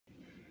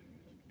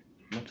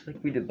Much like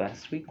we did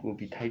last week, we'll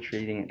be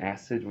titrating an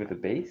acid with a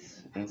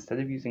base. Instead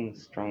of using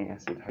strong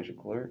acid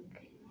hydrochloric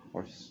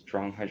or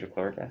strong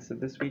hydrochloric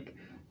acid this week,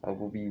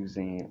 we'll be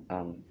using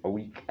a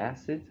weak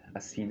acid,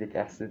 acetic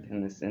acid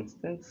in this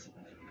instance,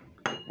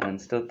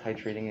 and still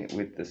titrating it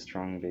with the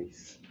strong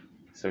base,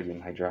 sodium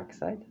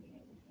hydroxide.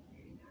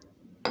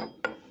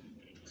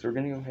 So we're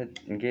going to go ahead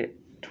and get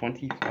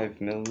 25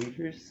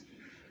 milliliters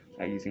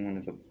using one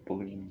of the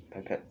balloon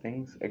pipette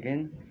things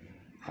again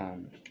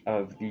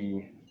of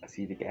the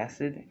acetic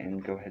acid,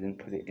 and go ahead and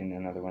put it in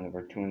another one of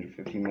our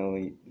 250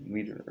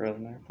 milliliter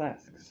Erlenmeyer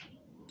flasks.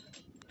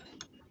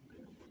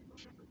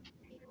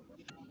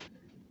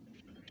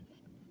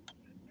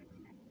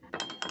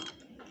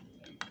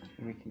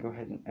 And we can go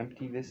ahead and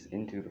empty this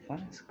into the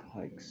flask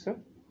like so.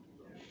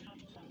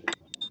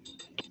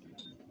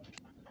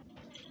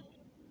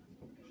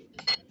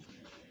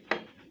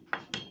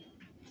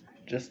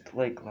 Just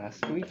like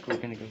last week, we're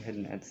going to go ahead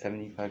and add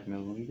 75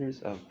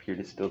 milliliters of pure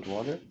distilled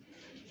water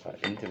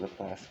into the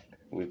flask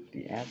with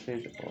the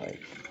acid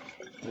like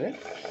this.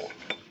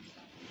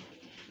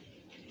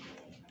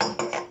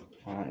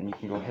 And you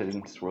can go ahead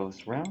and swirl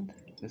this around.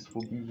 This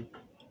will be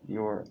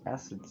your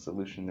acid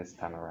solution this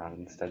time around.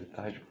 Instead of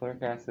the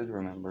hydrochloric acid,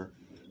 remember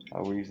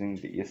we're using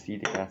the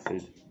acetic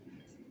acid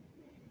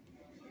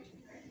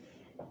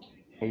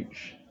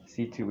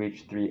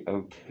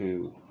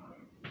C2H3O2.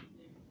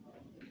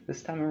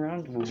 This time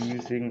around we'll be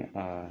using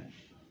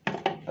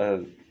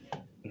a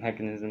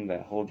mechanism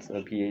that holds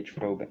a pH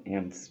probe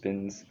and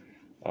spins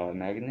a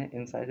magnet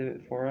inside of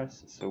it for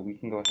us, so we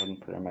can go ahead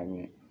and put our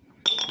magnet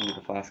into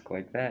the flask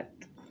like that,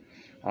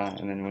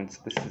 and then once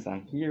this is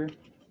on here,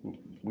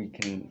 we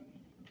can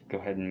go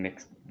ahead and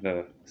mix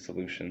the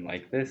solution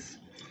like this,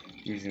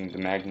 using the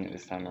magnet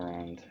this time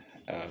around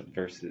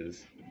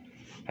versus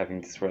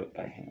having to swirl it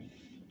by hand.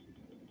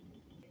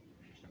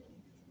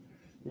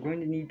 We're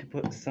going to need to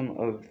put some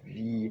of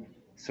the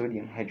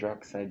sodium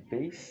hydroxide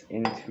base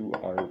into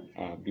our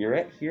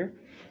burette here.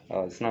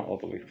 It's not all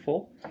the way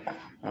full,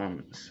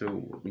 so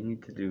what we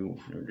need to do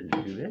in order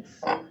to do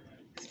this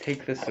is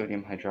take the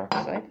sodium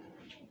hydroxide,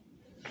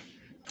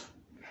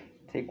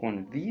 take one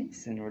of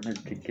these in order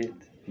to get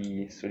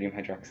the sodium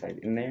hydroxide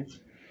in there,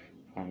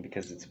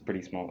 because it's a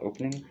pretty small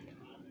opening,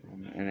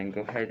 and then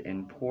go ahead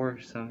and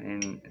pour some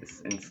in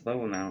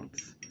slow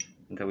amounts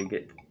until we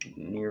get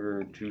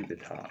nearer to the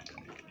top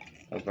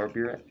of our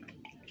burette.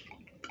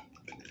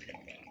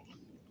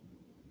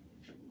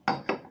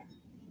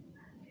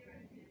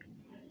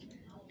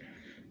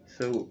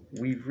 So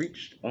we've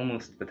reached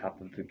almost the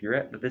top of the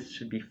burette, but this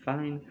should be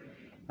fine.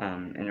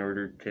 In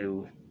order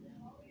to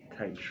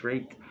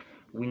titrate,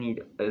 we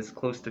need as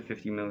close to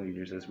 50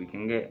 milliliters as we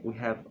can get. We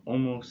have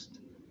almost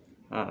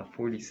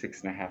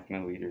 46.5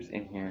 milliliters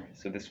in here,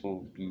 so this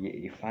will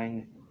be a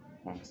fine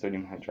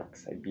sodium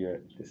hydroxide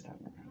burette this time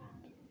around.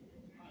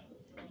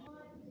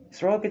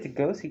 So we're all good to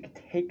go, so you can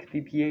take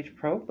the pH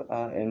probe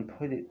and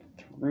put it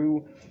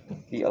through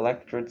the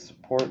electrode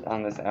support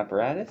on this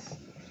apparatus.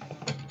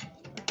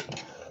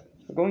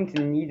 We're going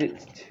to need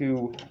it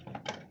to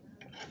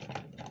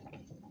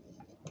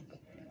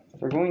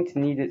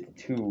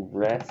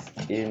rest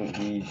in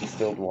the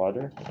distilled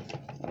water.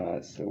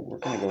 So we're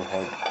going to go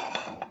ahead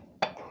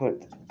and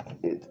put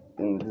it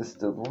in the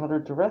distilled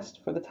water to rest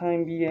for the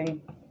time being.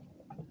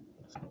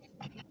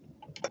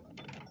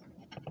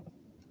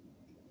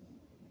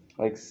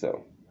 Like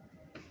so.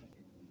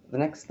 The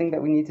next thing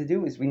that we need to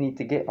do is we need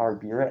to get our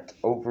burette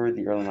over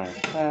the Erlenmeyer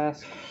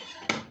flask.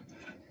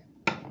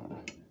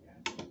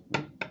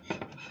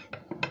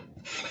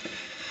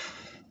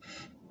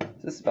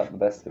 This is about the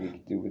best that we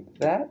could do with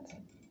that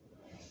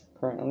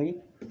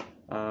currently,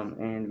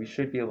 and we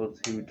should be able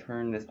to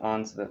turn this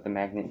on so that the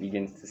magnet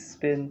begins to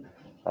spin,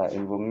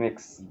 and we'll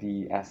mix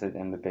the acid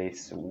and the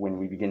base when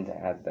we begin to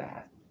add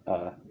that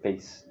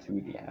base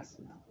to the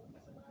acid.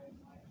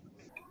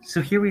 So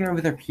here we are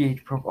with our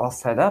pH probe all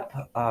set up.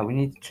 We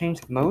need to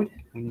change the mode.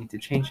 We need to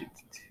change it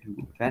to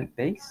event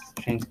base,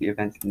 change the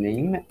event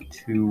name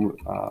to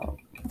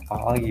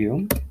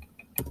volume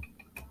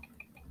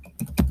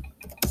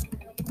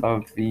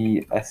of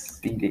the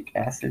acetic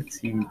acid,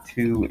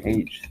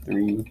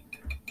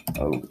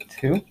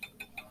 C2H3O2.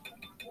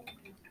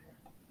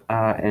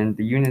 And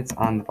the units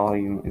on the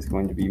volume is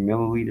going to be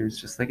milliliters,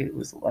 just like it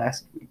was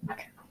last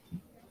week.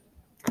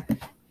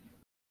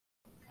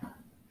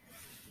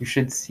 You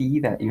should see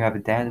that you have a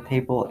data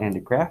table and a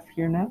graph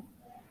here now,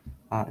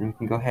 and we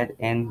can go ahead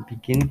and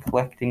begin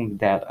collecting the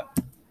data.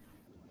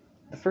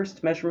 The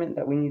first measurement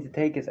that we need to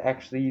take is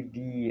actually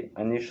the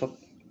initial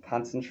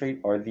concentrate,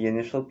 or the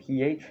initial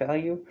pH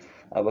value,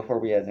 before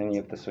we add any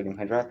of the sodium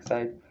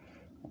hydroxide.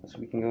 So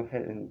we can go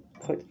ahead and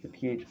put the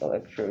pH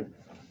electrode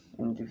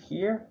into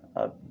here,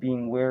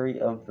 being wary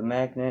of the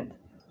magnet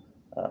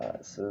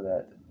so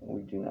that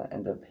we do not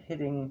end up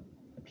hitting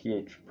the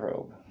pH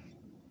probe.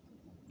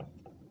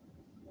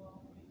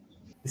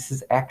 This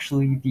is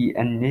actually the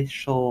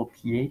initial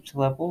pH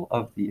level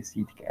of the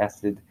acetic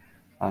acid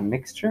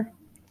mixture.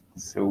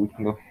 So we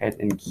can go ahead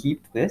and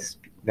keep this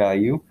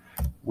value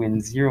when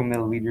 0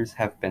 milliliters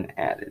have been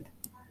added.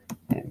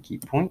 and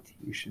keep point,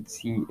 you should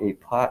see a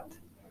plot,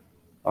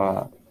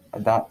 a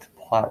dot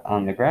plot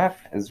on the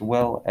graph, as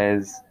well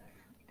as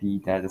the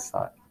data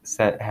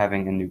set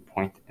having a new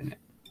point in it.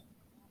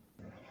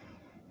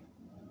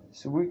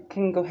 So we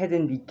can go ahead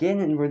and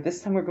begin, and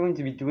this time we're going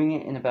to be doing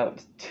it in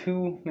about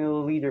 2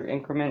 milliliter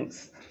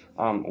increments.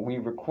 We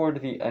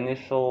record the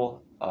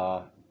initial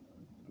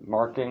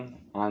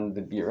marking on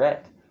the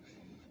burette,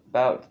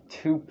 about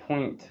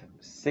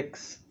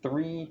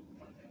 2.63.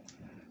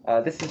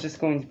 This is just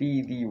going to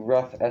be the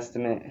rough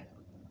estimate.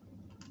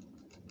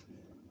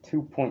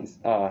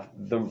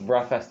 The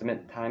rough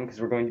estimate time, because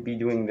we're going to be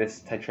doing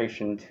this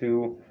titration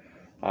two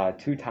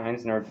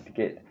times in order to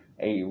get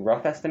a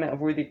rough estimate of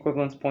where the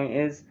equivalence point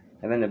is,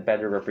 and then a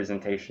better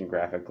representation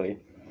graphically.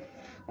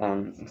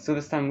 So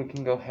this time we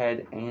can go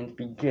ahead and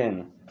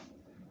begin.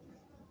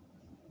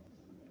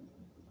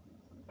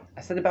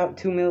 I said about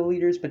 2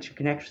 milliliters, but you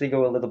can actually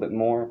go a little bit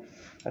more.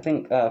 I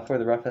think for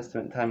the rough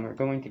estimate time, we're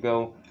going to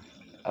go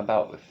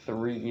about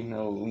 3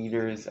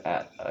 milliliters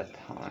at a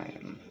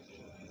time.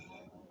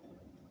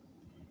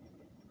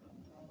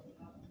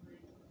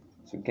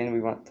 So again,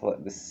 we want to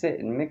let this sit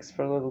and mix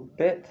for a little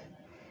bit,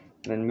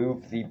 and then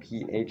move the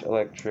pH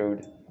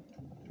electrode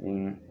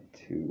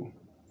into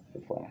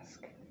the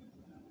flask.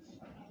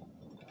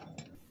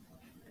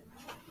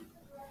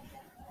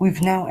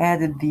 We've now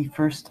added the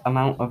first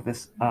amount of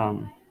this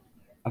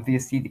of the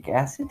acetic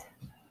acid.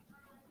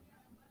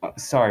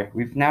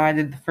 We've now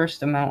added the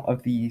first amount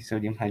of the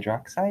sodium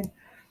hydroxide,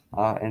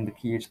 and the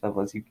pH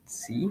level, as you can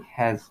see,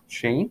 has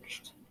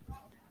changed.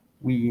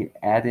 We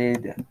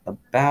added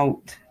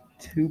about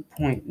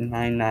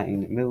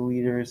 2.99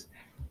 milliliters.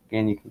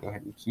 Again, you can go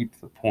ahead and keep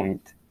the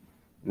point,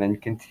 and then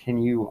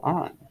continue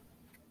on,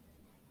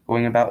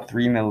 going about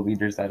 3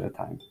 milliliters at a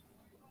time.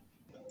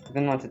 We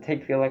then want to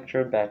take the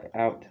electrode back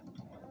out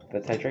the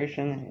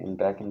titration and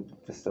back into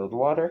distilled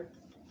water,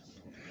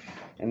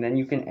 and then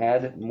you can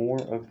add more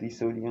of the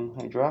sodium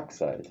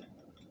hydroxide.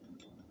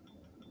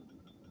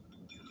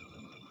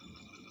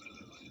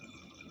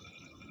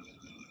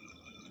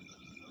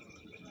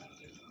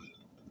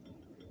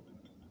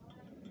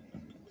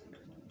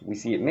 We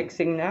see it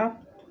mixing now.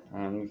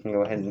 We can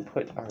go ahead and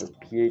put our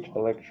pH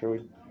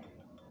electrode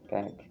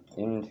back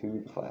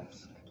into the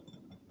flask.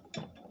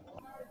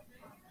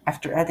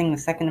 After adding the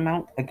second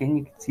amount, again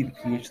you can see the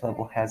pH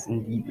level has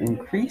indeed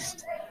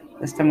increased.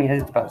 This time we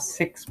added about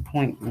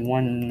 6.19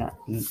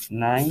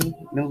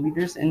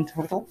 milliliters in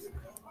total.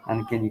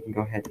 And again, you can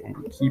go ahead and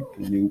keep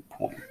the new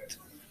point.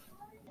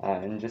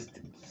 And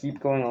just keep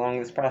going along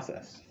this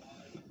process.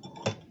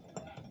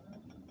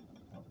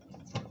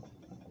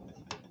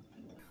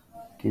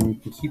 Again, you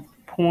can keep the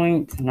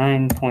point,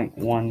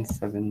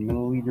 9.17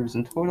 milliliters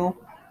in total.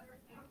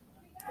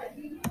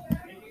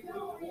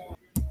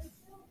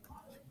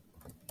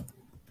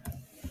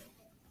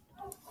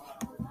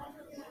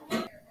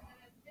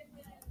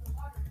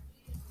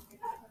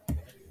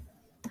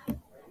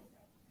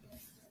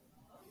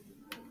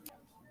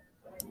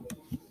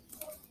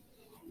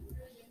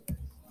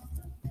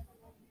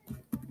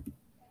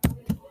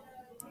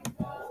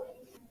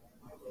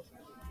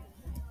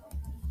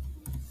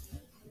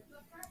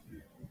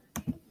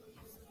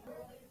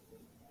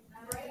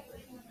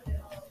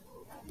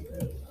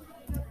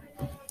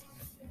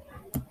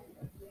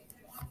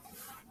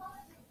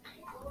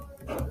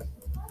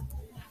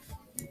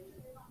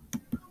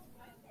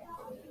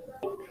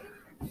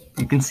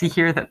 You can see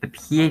here that the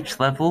pH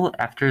level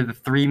after the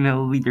 3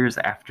 milliliters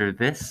after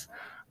this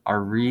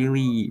are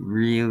really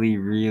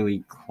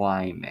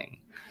climbing.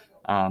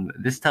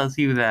 This tells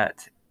you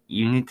that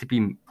you need to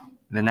be,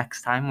 the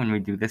next time when we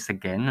do this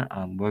again,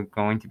 we're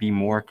going to be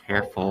more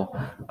careful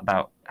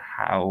about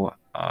how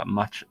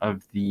much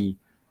of the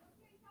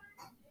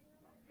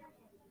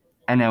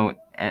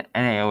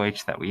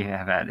NaOH that we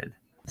have added.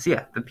 So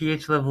yeah, the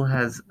pH level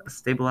has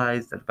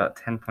stabilized at about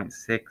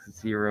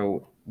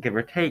 10.60, give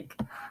or take.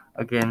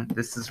 Again,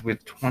 this is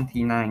with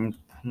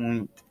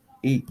 29.84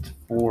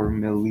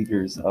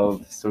 milliliters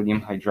of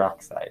sodium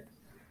hydroxide.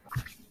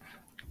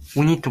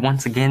 We need to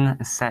once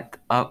again set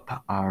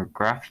up our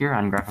graph here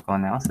on graphical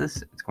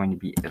analysis. It's going to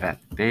be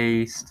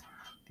event-based.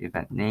 The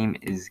event name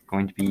is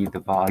going to be the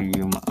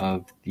volume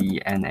of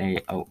the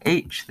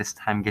NaOH, this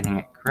time getting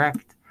it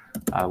correct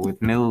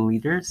with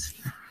milliliters.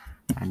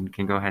 And you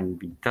can go ahead and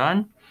be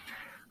done.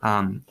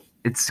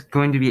 It's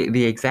going to be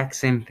the exact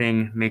same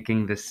thing,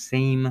 making the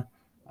same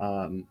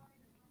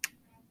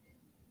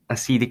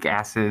acetic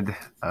acid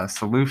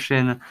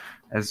solution,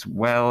 as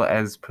well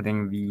as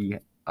putting the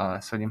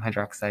sodium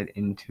hydroxide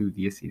into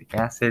the acetic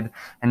acid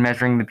and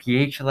measuring the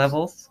pH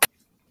levels.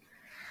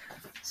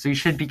 So you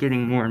should be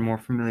getting more and more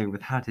familiar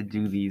with how to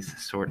do these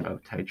sort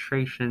of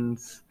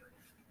titrations.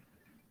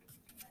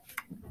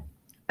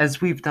 As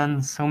we've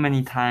done so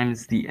many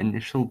times, the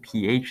initial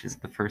pH is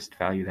the first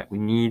value that we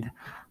need.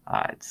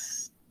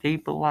 It's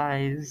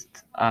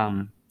stabilized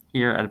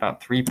here at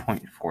about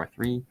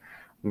 3.43.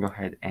 We'll go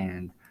ahead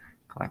and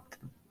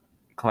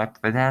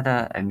collect the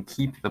data and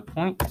keep the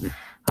point.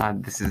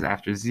 This is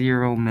after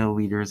 0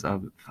 milliliters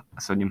of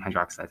sodium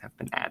hydroxide have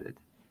been added.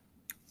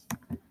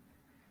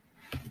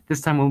 This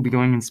time we'll be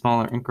going in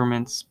smaller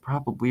increments,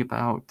 probably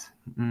about,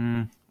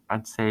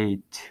 I'd say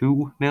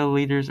 2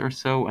 milliliters or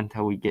so,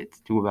 until we get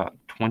to about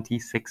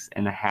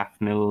 26.5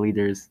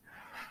 milliliters,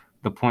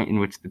 the point in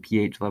which the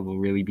pH level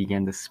really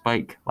began to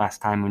spike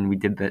last time when we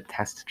did the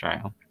test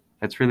trial.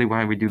 That's really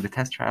why we do the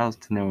test trials,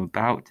 to know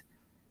about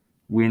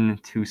when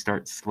to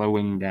start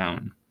slowing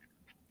down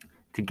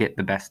to get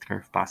the best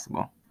curve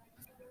possible.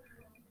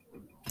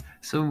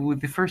 So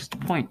the first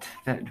point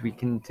that we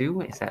can do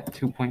is at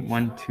 2.12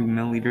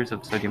 milliliters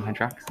of sodium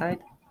hydroxide.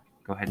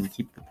 Go ahead and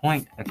keep the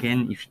point.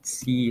 Again, you should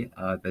see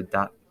the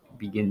dot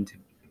begin to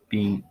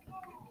being.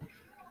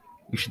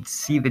 You should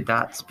see the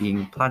dots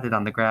being plotted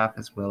on the graph,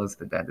 as well as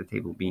the data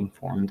table being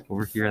formed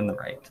over here on the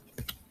right.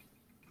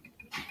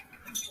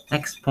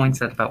 Next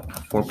point's at about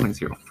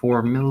 4.04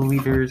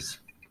 milliliters.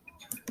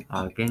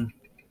 Again,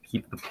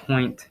 keep the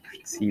point. You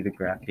should see the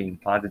graph being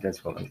plotted,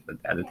 as well as the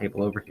data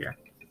table over here.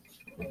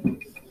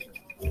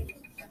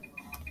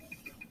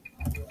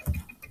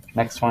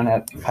 Next one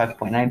at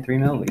 5.93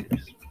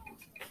 milliliters.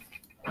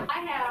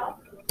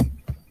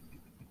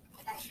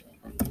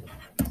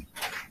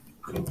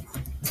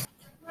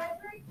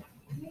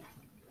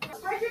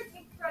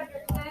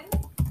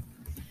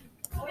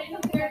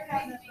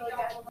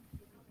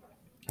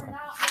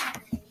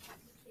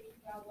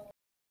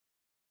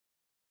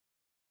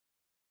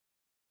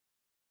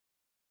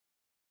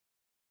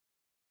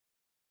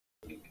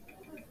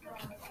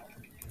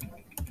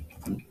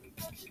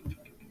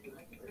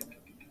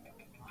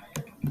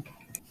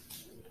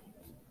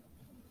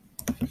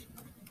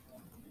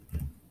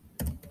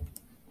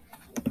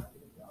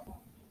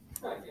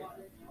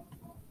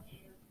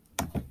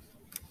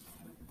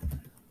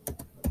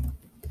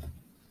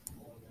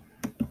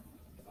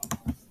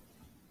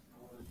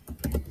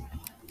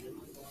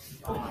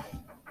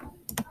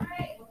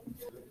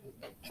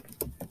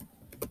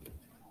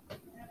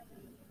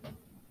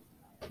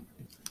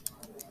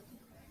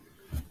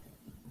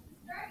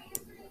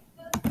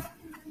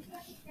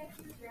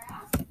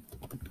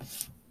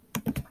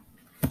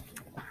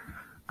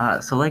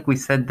 So like we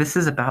said, this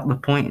is about the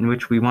point in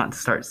which we want to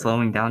start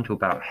slowing down to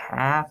about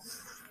half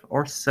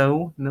or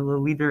so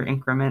milliliter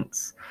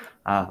increments,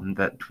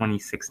 the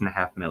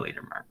 26.5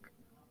 milliliter mark.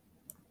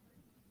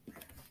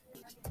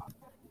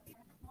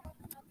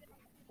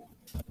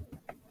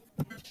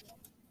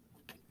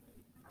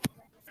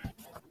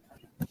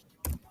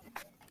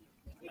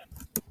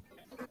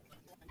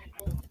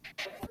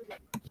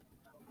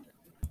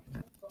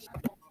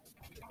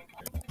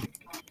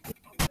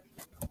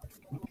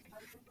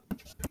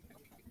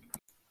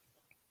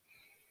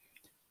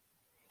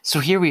 So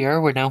here we are,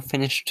 we're now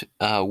finished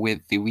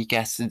with the weak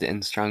acid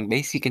and strong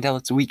base. You can tell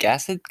it's a weak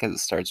acid because it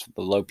starts with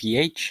a low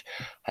pH,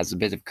 has a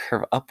bit of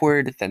curve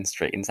upward, then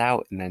straightens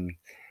out, and then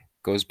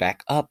goes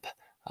back up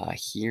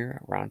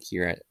here, around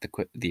here at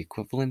the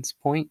equivalence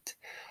point.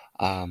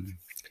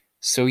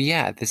 So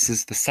yeah, this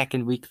is the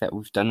second week that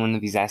we've done one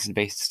of these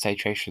acid-base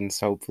titrations,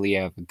 so hopefully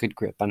you have a good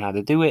grip on how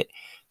to do it.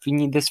 If you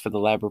need this for the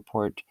lab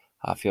report,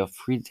 feel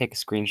free to take a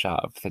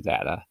screenshot of the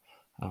data.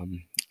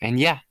 And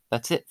yeah,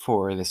 that's it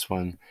for this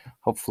one.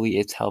 Hopefully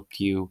it's helped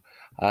you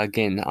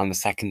again on the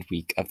second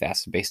week of the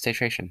acid-base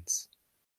titrations.